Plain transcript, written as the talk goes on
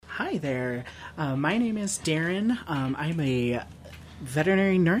Hi there. My name is Darren. I'm a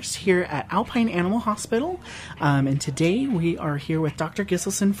veterinary nurse here at Alpine Animal Hospital. And today we are here with Dr.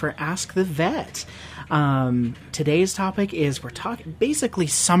 Gisselson for Ask the Vet. Today's topic is we're talking basically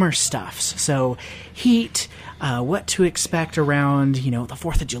summer stuffs. So heat, what to expect around, the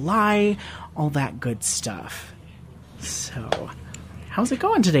 4th of July, all that good stuff. So how's it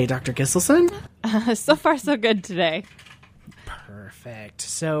going today, Dr. Gisselson? So far, so good today. Perfect.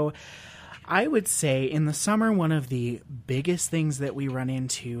 So I would say in the summer, one of the biggest things that we run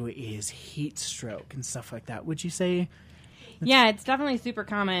into is heat stroke and stuff like that. Would you say? Yeah, it's definitely super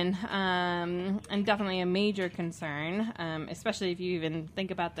common and definitely a major concern, especially if you even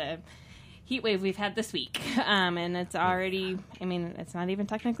think about the heat wave we've had this week. And it's already, it's not even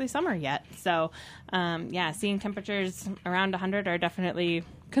technically summer yet. So, seeing temperatures around 100 are definitely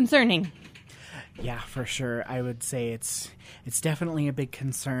concerning. Yeah, for sure. I would say it's definitely a big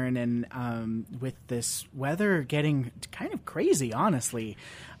concern, and with this weather getting kind of crazy, honestly,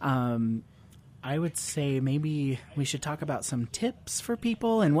 I would say maybe we should talk about some tips for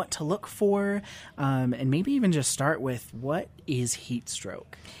people and what to look for, and maybe even just start with what is heat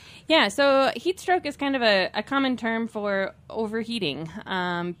stroke. Yeah, so heat stroke is kind of a common term for overheating.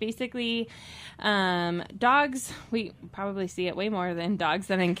 Basically, dogs, we probably see it way more in dogs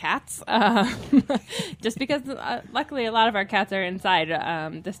than in cats, just because luckily a lot of our cats are inside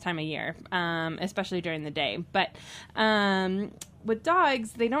this time of year, especially during the day. But with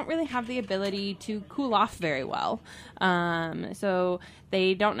dogs, they don't really have the ability to cool off very well. So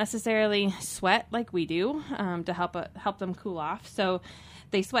they don't necessarily sweat like we do to help them cool off. So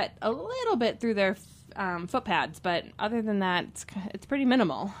they sweat a little bit through their foot pads, but other than that, it's pretty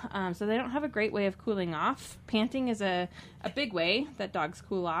minimal. So they don't have a great way of cooling off. Panting is a big way that dogs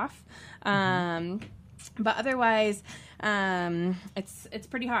cool off. But otherwise, it's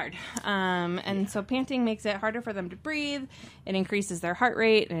pretty hard. So panting makes it harder for them to breathe. It increases their heart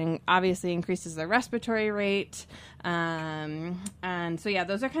rate and obviously increases their respiratory rate.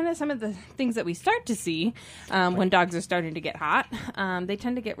 Those are kind of some of the things that we start to see when dogs are starting to get hot. They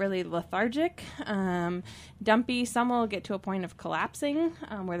tend to get really lethargic, dumpy. Some will get to a point of collapsing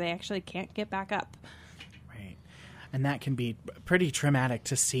where they actually can't get back up. And that can be pretty traumatic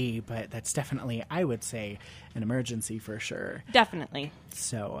to see, but that's definitely, I would say, an emergency for sure. Definitely.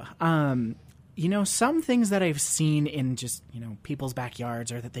 So, some things that I've seen in just, people's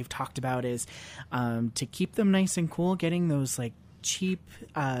backyards or that they've talked about is to keep them nice and cool, getting those like cheap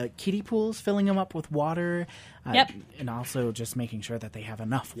kiddie pools, filling them up with water. Yep. And also just making sure that they have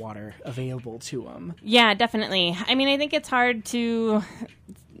enough water available to them. Yeah, definitely. I think it's hard to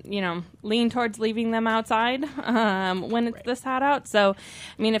lean towards leaving them outside when it's this hot out. So,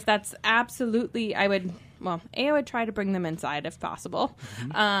 if that's absolutely, I would try to bring them inside if possible.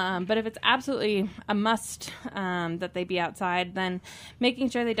 Mm-hmm. But if it's absolutely a must that they be outside, then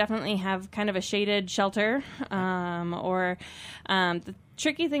making sure they definitely have kind of a shaded shelter. The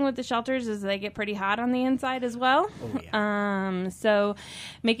tricky thing with the shelters is they get pretty hot on the inside as well. Oh, yeah. So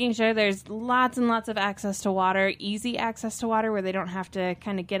making sure there's lots and lots of access to water, easy access to water where they don't have to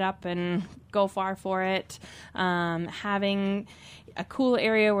kind of get up and go far for it. Having a cool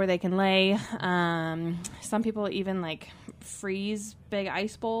area where they can lay. Some people even freeze big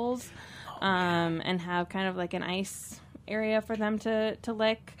ice bowls and have kind of like an ice area for them to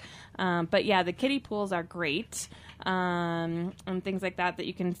lick. The kiddie pools are great. And things like that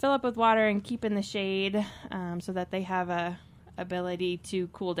you can fill up with water and keep in the shade so that they have a ability to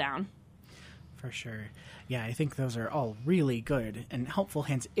cool down. For sure. Yeah, I think those are all really good and helpful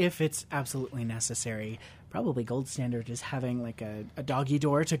hints if it's absolutely necessary. Probably gold standard is having like a doggy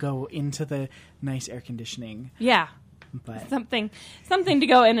door to go into the nice air conditioning. Yeah. But something to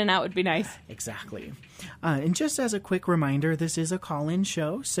go in and out would be nice. Exactly. And just as a quick reminder, this is a call-in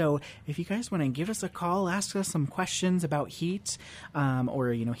show. So if you guys want to give us a call, ask us some questions about heat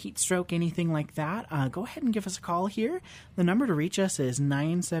or, heat stroke, anything like that, go ahead and give us a call here. The number to reach us is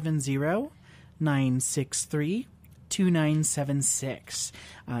 970-963-2976.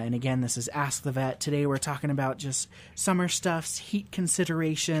 And again, this is Ask the Vet. Today we're talking about just summer stuffs, heat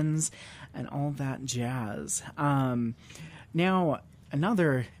considerations, and all that jazz. Now,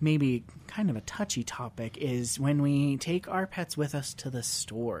 another maybe kind of a touchy topic is when we take our pets with us to the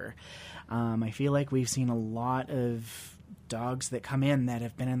store. I feel like we've seen a lot of dogs that come in that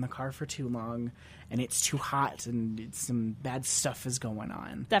have been in the car for too long and it's too hot and some bad stuff is going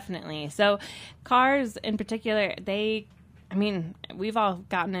on. Definitely. So cars in particular, they I mean, we've all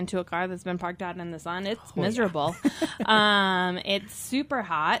gotten into a car that's been parked out in the sun. It's miserable. It's super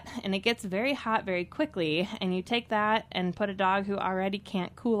hot, and it gets very hot very quickly. And you take that and put a dog who already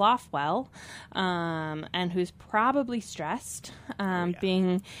can't cool off well, and who's probably stressed,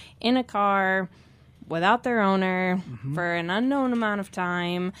 being in a car without their owner for an unknown amount of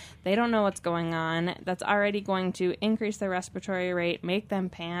time. They don't know what's going on. That's already going to increase their respiratory rate, make them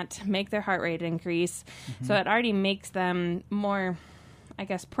pant, make their heart rate increase. So it already makes them more, I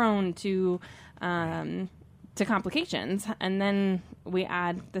guess, prone to complications. And then we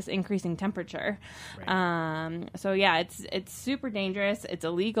add this increasing temperature. Right. So yeah, it's super dangerous. It's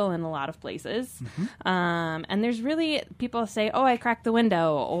illegal in a lot of places. And there's really, people say, oh, I cracked the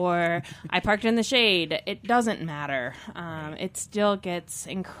window, or I parked in the shade. It doesn't matter. It still gets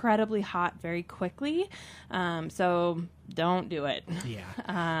incredibly hot very quickly. So don't do it.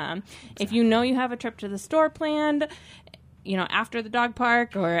 Yeah. Exactly. If you know you have a trip to the store planned, after the dog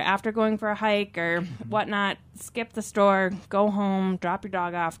park or after going for a hike or whatnot, skip the store, go home, drop your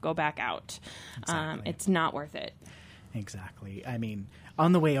dog off, go back out. Exactly. It's not worth it. Exactly. I mean,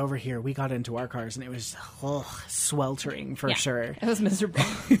 on the way over here, we got into our cars and it was sweltering for sure. It was miserable.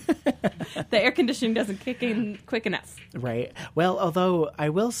 The air conditioning doesn't kick in quick enough. Right. Well, although I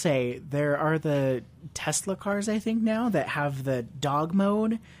will say there are the Tesla cars, I think now, that have the dog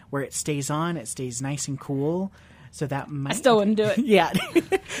mode where it stays on, it stays nice and cool. So that might... I still wouldn't do it. Yeah.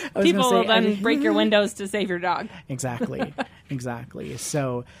 People will then break your windows to save your dog. Exactly. Exactly.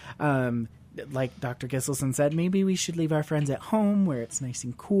 So, like Dr. Gisselson said, maybe we should leave our friends at home where it's nice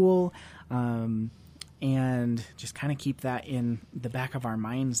and cool, and just kind of keep that in the back of our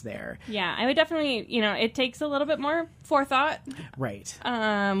minds there. Yeah, I would definitely, it takes a little bit more forethought. Right.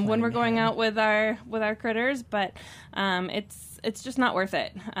 When we're going out with our critters, but it's just not worth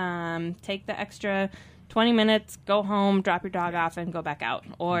it. Take the extra 20 minutes, go home, drop your dog off, and go back out.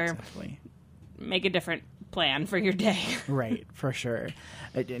 Or make a different plan for your day. Right, for sure.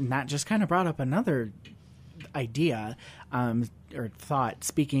 And that just kind of brought up another idea or thought.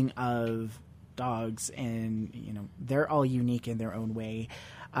 Speaking of dogs, and, they're all unique in their own way.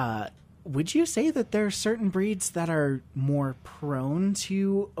 Would you say that there are certain breeds that are more prone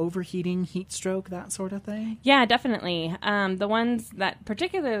to overheating, heat stroke, that sort of thing? Yeah, definitely. The ones that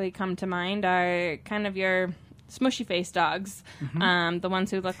particularly come to mind are kind of your smushy face dogs, the ones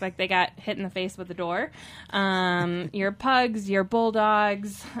who look like they got hit in the face with a door. Your pugs, your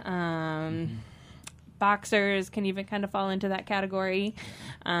bulldogs, boxers can even kind of fall into that category.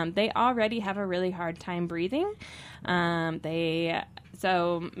 They already have a really hard time breathing.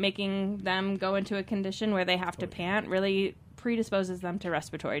 So making them go into a condition where they have to pant really predisposes them to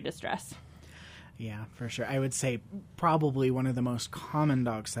respiratory distress. Yeah, for sure. I would say probably one of the most common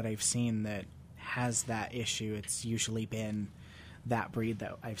dogs that I've seen that has that issue. It's usually been that breed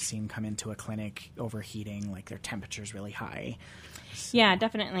that I've seen come into a clinic overheating, like their temperature's really high. So. Yeah,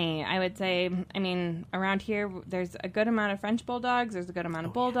 definitely. I would say, around here, there's a good amount of French bulldogs. There's a good amount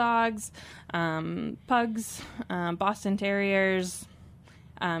of bulldogs, pugs, Boston Terriers,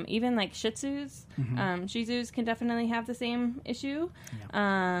 even like Shih Tzus. Shih Tzus can definitely have the same issue.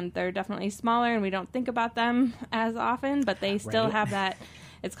 Yeah. They're definitely smaller, and we don't think about them as often, but they still have that.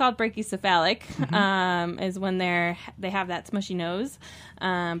 It's called brachycephalic, is when they have that smushy nose.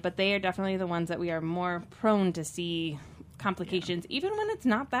 But they are definitely the ones that we are more prone to see complications, even when it's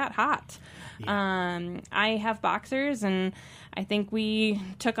not that hot. Yeah. I have boxers, and I think we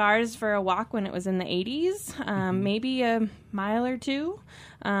took ours for a walk when it was in the 80s, maybe a mile or two.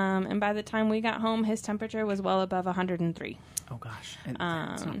 And by the time we got home, his temperature was well above 103. Oh, gosh. And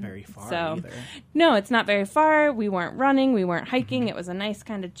it's not very far either. No, it's not very far. We weren't running. We weren't hiking. It was a nice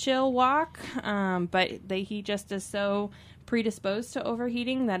kind of chill walk. But he just is so predisposed to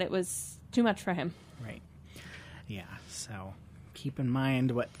overheating that it was too much for him. Right. Yeah. So keep in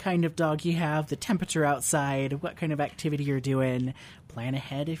mind what kind of dog you have, the temperature outside, what kind of activity you're doing. Plan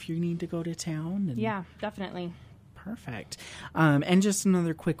ahead if you need to go to town. Yeah, definitely. Perfect. And just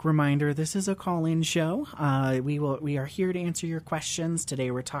another quick reminder, this is a call-in show. We are here to answer your questions. Today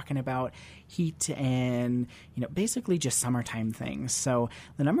we're talking about heat and, basically just summertime things. So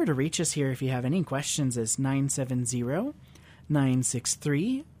the number to reach us here if you have any questions is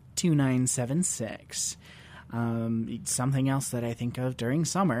 970-963-2976. Something else that I think of during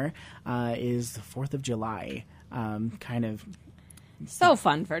summer is the 4th of July. So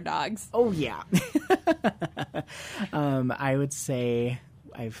fun for dogs. Oh, yeah. I would say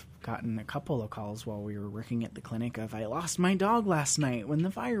I've gotten a couple of calls while we were working at the clinic of, I lost my dog last night when the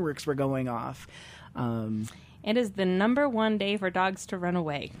fireworks were going off. It is the number one day for dogs to run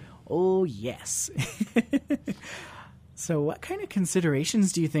away. Oh, yes. So what kind of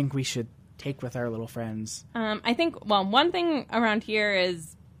considerations do you think we should take with our little friends? I think, well, one thing around here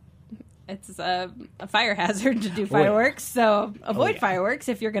is it's a fire hazard to do fireworks, so avoid fireworks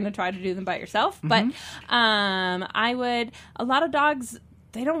if you're going to try to do them by yourself. But a lot of dogs,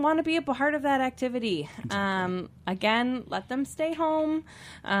 they don't want to be a part of that activity. Exactly. Again, let them stay home.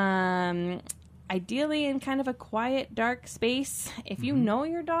 Ideally in kind of a quiet, dark space. If you know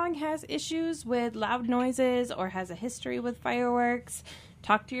your dog has issues with loud noises or has a history with fireworks,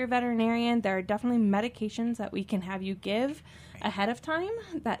 talk to your veterinarian. There are definitely medications that we can have you give ahead of time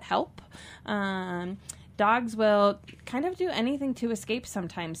that help. Dogs will kind of do anything to escape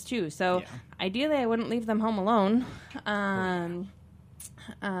sometimes too. So ideally I wouldn't leave them home alone. I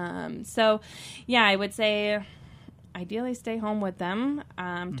would say ideally stay home with them.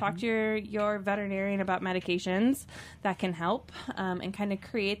 Talk to your veterinarian about medications that can help and kind of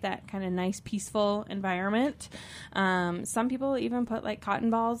create that kind of nice, peaceful environment. Some people even put like cotton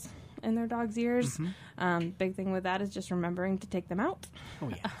balls in their dog's ears. Big thing with that is just remembering to take them out.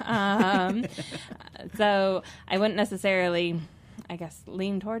 So I wouldn't necessarily, I guess,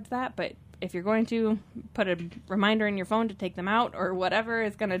 lean towards that, but if you're going to put a reminder in your phone to take them out or whatever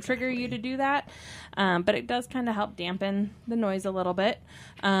is going to trigger you to do that. But it does kind of help dampen the noise a little bit.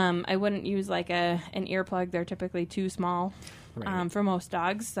 I wouldn't use like an earplug. They're typically too small for most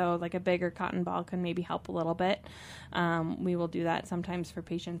dogs. So like a bigger cotton ball can maybe help a little bit. We will do that sometimes for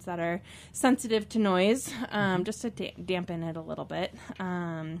patients that are sensitive to noise, just to dampen it a little bit.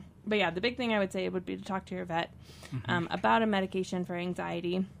 But yeah, the big thing I would say would be to talk to your vet about a medication for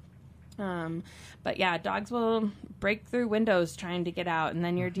anxiety. But yeah, dogs will break through windows trying to get out, and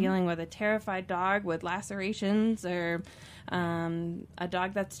then you're dealing with a terrified dog with lacerations or a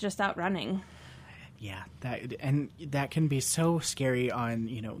dog that's just out running. Yeah, that can be so scary on,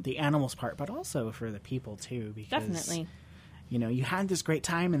 the animal's part, but also for the people too, because definitely, you had this great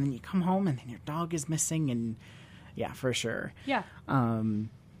time and then you come home and then your dog is missing, and yeah, for sure. Yeah.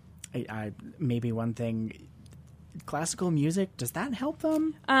 I maybe one thing, classical music, does that help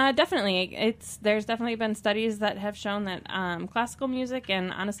them? Definitely. There's definitely been studies that have shown that classical music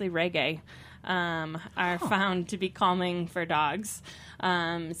and honestly reggae are found to be calming for dogs.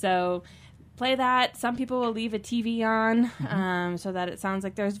 So play that. Some people will leave a TV on so that it sounds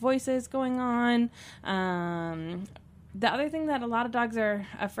like there's voices going on. The other thing that a lot of dogs are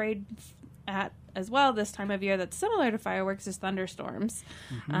afraid at as well this time of year that's similar to fireworks is thunderstorms.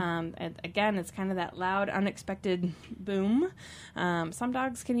 And again, it's kind of that loud, unexpected boom. Some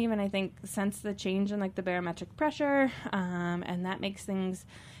dogs can even, I think, sense the change in like the barometric pressure, and that makes things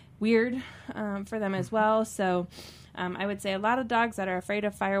weird for them as well. So I would say a lot of dogs that are afraid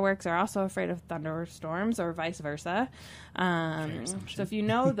of fireworks are also afraid of thunderstorms or vice versa. So if you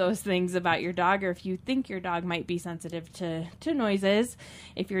know those things about your dog, or if you think your dog might be sensitive to noises,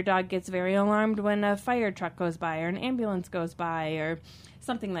 if your dog gets very alarmed when a fire truck goes by or an ambulance goes by or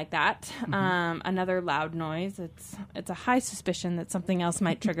something like that, another loud noise, it's a high suspicion that something else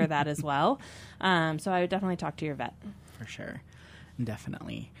might trigger that as well. So I would definitely talk to your vet. For sure.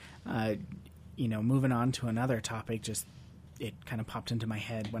 Definitely. Moving on to another topic, it kind of popped into my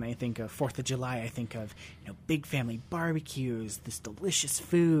head. When I think of 4th of July, I think of, big family barbecues, this delicious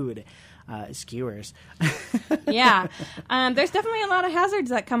food, skewers. Yeah. There's definitely a lot of hazards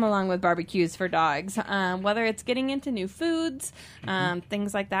that come along with barbecues for dogs. Whether it's getting into new foods,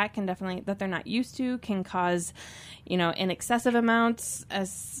 things like that that they're not used to can cause, in excessive amounts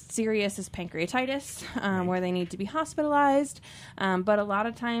as serious as pancreatitis, where they need to be hospitalized. But a lot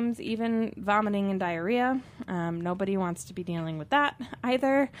of times, even vomiting and diarrhea, nobody wants to be dealing with that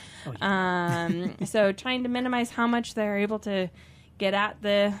either. So trying to minimize how much they're able to get at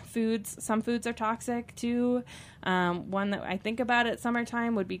the foods. Some foods are toxic too. One that I think about at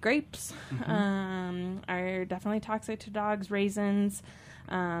summertime would be grapes. Are definitely toxic to dogs. Raisins.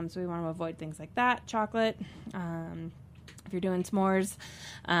 So we want to avoid things like that. Chocolate. If you're doing s'mores,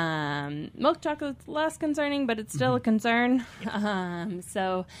 milk chocolate's less concerning, but it's still a concern.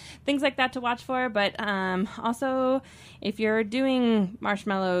 So things like that to watch for. But also, if you're doing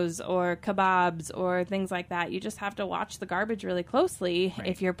marshmallows or kebabs or things like that, you just have to watch the garbage really closely. Right.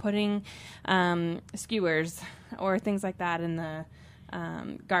 If you're putting skewers or things like that in the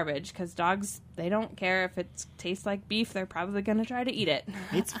garbage, because dogs, they don't care if it tastes like beef. They're probably going to try to eat it.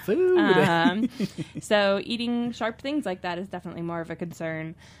 It's food. So eating sharp things like that is definitely more of a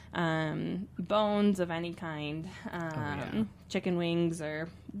concern. Bones of any kind, chicken wings or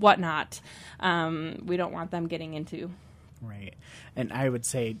whatnot, we don't want them getting into. Right. And I would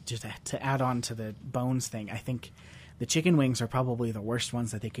say, just to add on to the bones thing, I think the chicken wings are probably the worst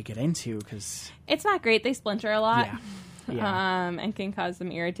ones that they could get into, because it's not great. They splinter a lot. and can cause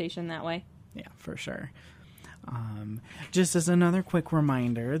some irritation that way. Yeah, for sure. Just as another quick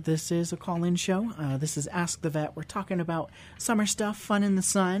reminder, this is a call-in show. This is Ask the Vet. We're talking about summer stuff, fun in the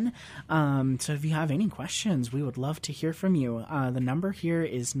sun. So if you have any questions, we would love to hear from you. The number here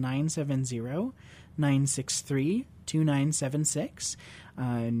is 970-963-2976.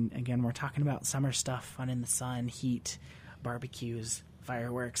 And again, we're talking about summer stuff, fun in the sun, heat, barbecues,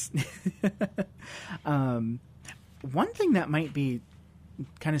 fireworks. One thing that might be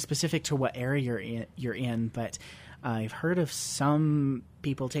kind of specific to what area you're in, but I've heard of some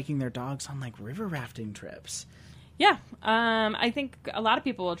people taking their dogs on like river rafting trips. Yeah, I think a lot of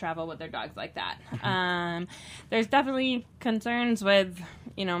people will travel with their dogs like that. There's definitely concerns with,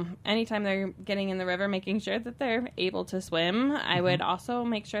 anytime they're getting in the river, making sure that they're able to swim. I would also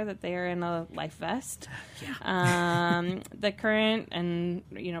make sure that they are in a life vest. Yeah. The current and,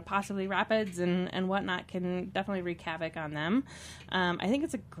 possibly rapids and whatnot can definitely wreak havoc on them. I think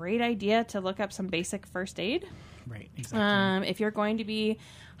it's a great idea to look up some basic first aid. Right, exactly. If you're going to be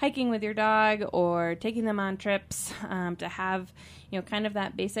hiking with your dog or taking them on trips, to have, kind of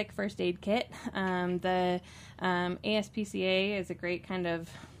that basic first aid kit. The ASPCA is a great kind of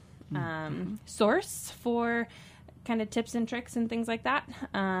source for kind of tips and tricks and things like that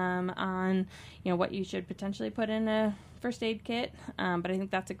on, what you should potentially put in a first aid kit. But I think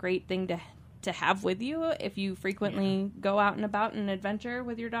that's a great thing to have with you if you frequently go out and about and adventure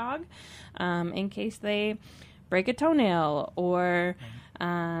with your dog, in case they break a toenail or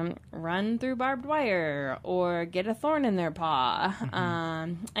run through barbed wire or get a thorn in their paw.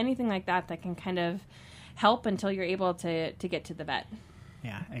 Anything like that can kind of help until you're able to get to the vet.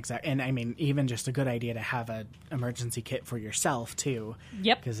 Yeah, exactly. And I mean, even just a good idea to have an emergency kit for yourself too.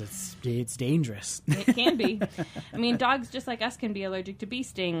 Yep. Because it's dangerous. It can be. I mean, dogs just like us can be allergic to bee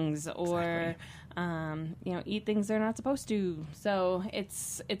stings or, eat things they're not supposed to. So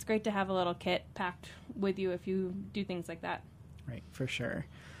it's great to have a little kit packed with you if you do things like that. Right, for sure.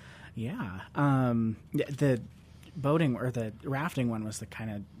 Yeah. The boating or the rafting one was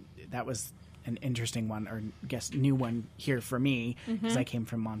that was an interesting one, or I guess new one here for me, because I came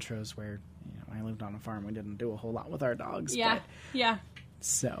from Montrose where I lived on a farm. We didn't do a whole lot with our dogs. Yeah, yeah.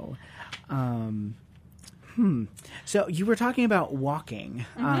 So, so you were talking about walking,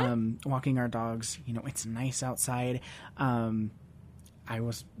 walking our dogs. It's nice outside. I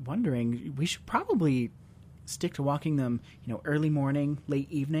was wondering, we should probably stick to walking them, early morning,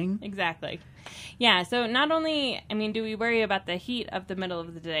 late evening. Exactly. Yeah, so not only, do we worry about the heat of the middle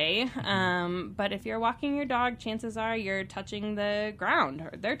of the day, but if you're walking your dog, chances are you're touching the ground,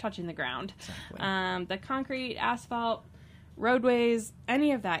 or they're touching the ground. Exactly. The concrete, asphalt, roadways,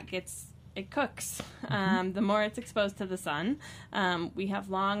 any of that it cooks. The more it's exposed to the sun. We have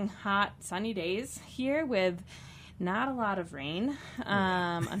long, hot, sunny days here with not a lot of rain,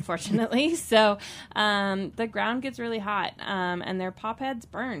 unfortunately. So the ground gets really hot, and their paw pads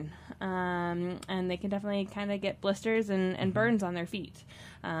burn. And they can definitely kind of get blisters and burns on their feet.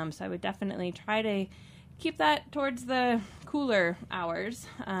 So I would definitely try to keep that towards the cooler hours.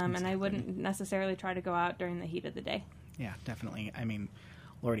 Exactly. And I wouldn't necessarily try to go out during the heat of the day. Yeah, definitely. I mean,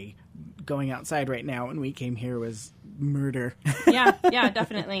 Lordy, going outside right now when we came here was murder. yeah,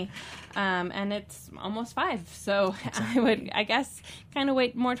 definitely. And it's almost 5, so exactly. I guess, kind of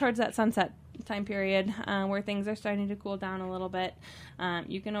wait more towards that sunset time period where things are starting to cool down a little bit.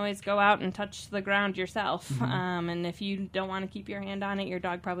 You can always go out and touch the ground yourself. And if you don't want to keep your hand on it, your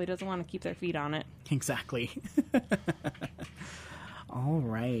dog probably doesn't want to keep their feet on it. Exactly. All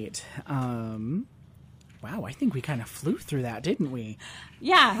right. Wow, I think we kind of flew through that, didn't we?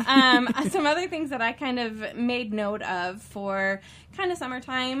 Yeah. Some other things that I kind of made note of for kind of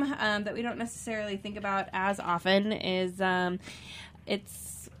summertime that we don't necessarily think about as often is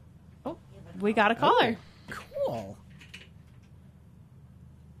we got a caller. Oh, cool.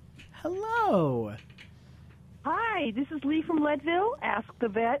 Hello. Hi, this is Lee from Leadville. Ask the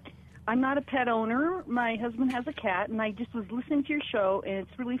Vet. I'm not a pet owner. My husband has a cat, and I just was listening to your show, and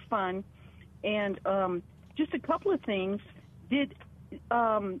it's really fun. And just a couple of things. Did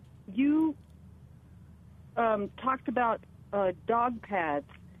you talked about dog pads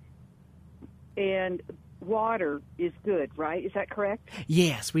and water is good, right? Is that correct?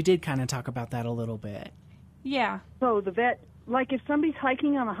 Yes, we did kind of talk about that a little bit. Yeah. So the vet, like if somebody's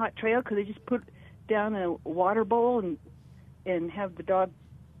hiking on a hot trail, could they just put down a water bowl and have the dog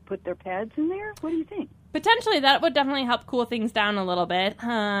put their pads in there? What do you think? Potentially, that would definitely help cool things down a little bit.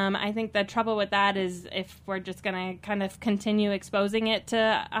 I think the trouble with that is if we're just going to kind of continue exposing it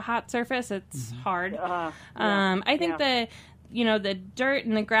to a hot surface, it's hard. I think the dirt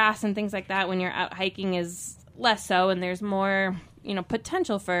and the grass and things like that when you're out hiking is less so, and there's more,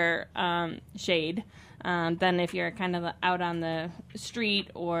 potential for shade than if you're kind of out on the street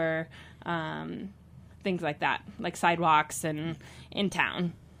or things like that, like sidewalks and in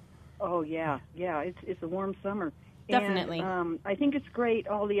town. Oh, yeah. It's a warm summer. Definitely. And, I think it's great,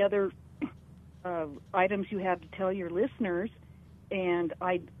 all the other items you have to tell your listeners. And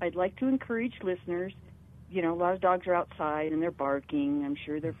I'd like to encourage listeners. A lot of dogs are outside and they're barking. I'm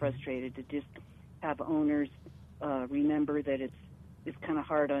sure they're frustrated, to just have owners remember that it's kind of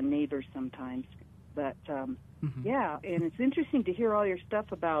hard on neighbors sometimes. But, yeah, and it's interesting to hear all your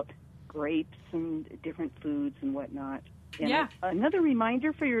stuff about grapes and different foods and whatnot. And yeah. Another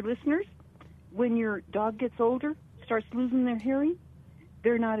reminder for your listeners, when your dog gets older, starts losing their hearing,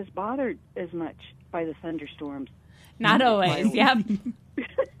 they're not as bothered as much by the thunderstorms. Not always, yep.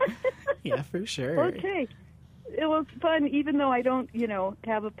 Yeah, for sure. Okay. It was fun, even though I don't,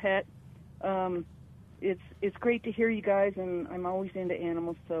 have a pet. It's great to hear you guys, and I'm always into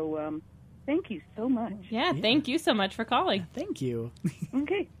animals, so thank you so much. Yeah, thank you so much for calling. Thank you.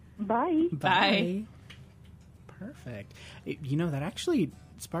 Okay, bye. Bye. Perfect. That actually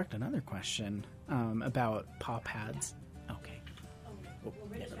sparked another question about paw pads. Okay. Well,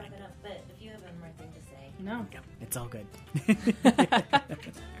 we're just wrapping up, but if you have one more thing to say. No. Yeah, it's all good.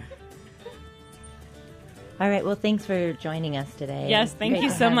 All right, well, thanks for joining us today. Yes, thank Great you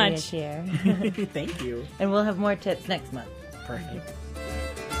to so have much. Here. Thank you. And we'll have more tips next month. Perfect.